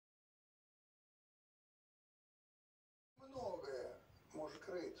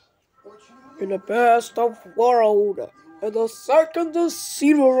in the best of world and the second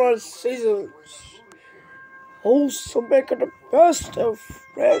silver seasons. Also make the best of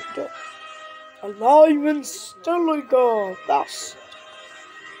red, alive and still go best.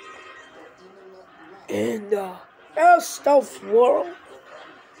 In the best of world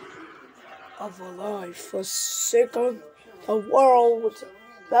of life, a second the world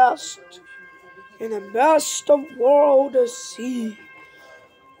best. In the best of world, see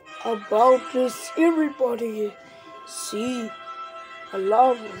about this everybody see a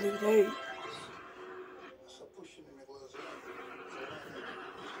lovely day.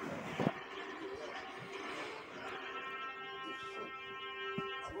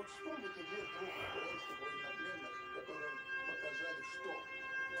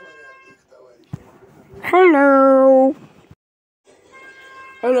 Hello.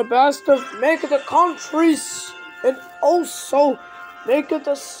 And the best of make the countries and also make it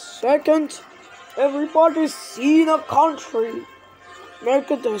the second everybody see the country.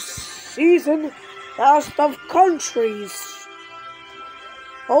 Make it the season best of countries.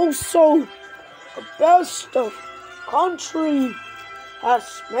 Also the best of country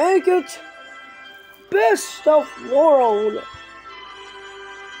has make it best of world.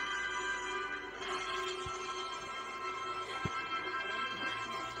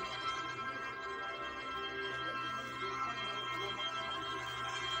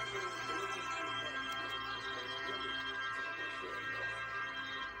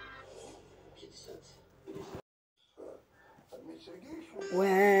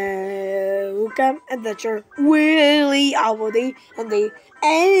 Welcome adventure Willy Willy and the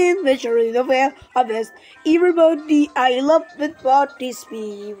adventure in the world of best. Everybody I love it what this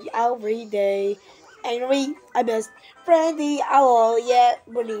me every day. And we I best friendly owl yeah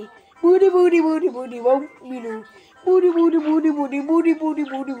booty booty booty booty booty won't me do booty booty booty booty booty booty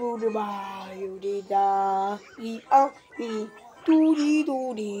booty booty bye you did da e oh e doody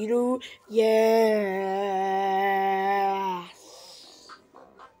doody doo yeah.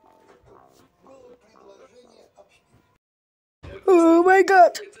 Oh my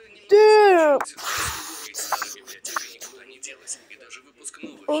god! Damn!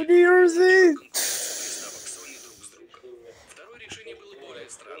 Oh dear thing!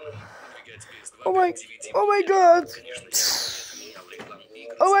 Oh my god! Oh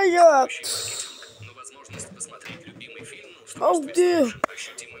my god! Oh dear!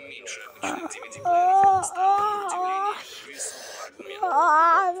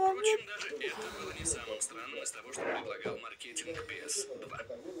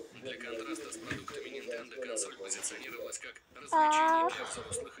 Для контраста с продуктами Nintendo консоль позиционировалась как развлечение для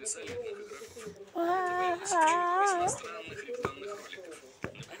взрослых и солидных игроков. Это вылилось в череду странных рекламных роликов.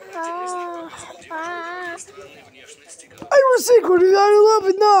 Например, странной внешности. I was secretly I love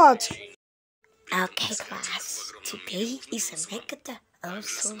it not! Okay, class. Today is a mega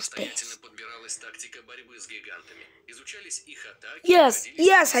also space.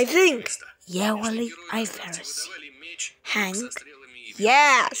 Yes, I think. Yeah, Willy, I first. Hank,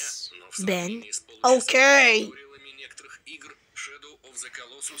 yes. Ben, okay.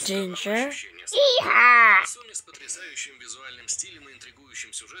 Ginger, yeah.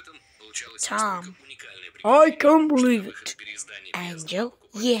 Tom, I can't believe it. Angel,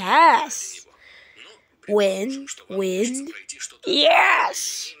 yes. Win,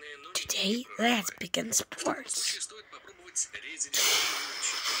 yes. Today, let's begin sports.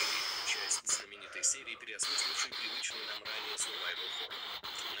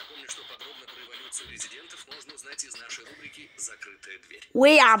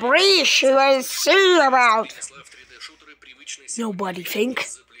 We are British and see about. Nobody think.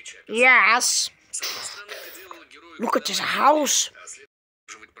 Yes. Look at this house.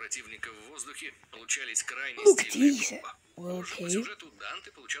 Look at these. Okay.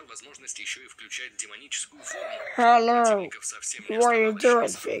 Hello. What are you doing,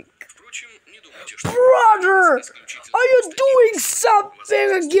 Fink? Brother! Are you doing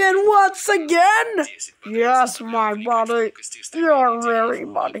something again once again? Yes, my buddy. You're very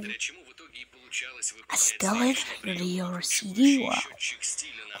buddy. I still in your CD world.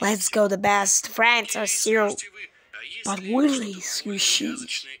 Let's go the best friends are zero. But Willy's sushi.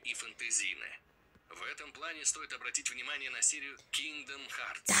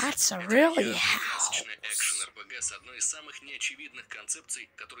 That's a really house.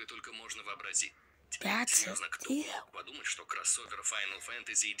 That's a deal. Подумать, что кроссовер Final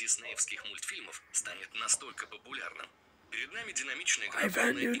Fantasy и диснеевских мультфильмов станет настолько популярным. Перед нами динамичная игра,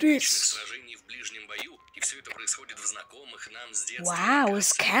 полная эпичных сражений в ближнем бою, и все это происходит в знакомых нам с детства. Wow,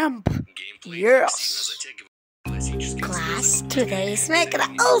 it's camp. Геймплей сильно затягивает. Class, today is making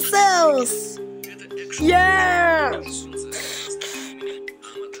ulcers! Это Yes!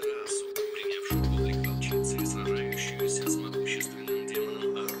 Аматерасу, принявшую облик волчицы и сражающуюся с могущественным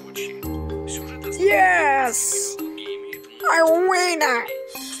демоном Орочи. Сюжет основан Yes! и имеет I winner!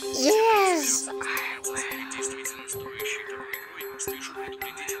 Yes! действительно стоящей того игрой, спешу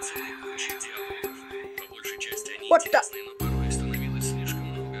предупредить о целой куче диалогов. По большей части они What the- интересны, но порой становилось слишком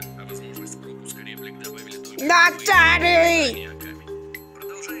много, а возможность пропуска реплик добавили только Not daddy!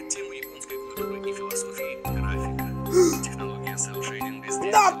 Продолжает тему японской культуры и философии графика. Технология селшейдинга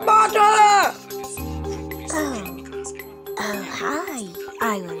Not mother! Oh, hi.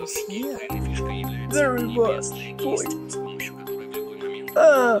 I was here. Very much. Hello.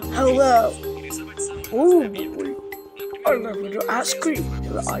 Oh, I love the ice cream.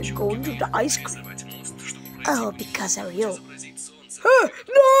 I'm going to the ice cream. Oh, because of you.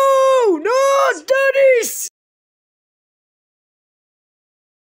 No!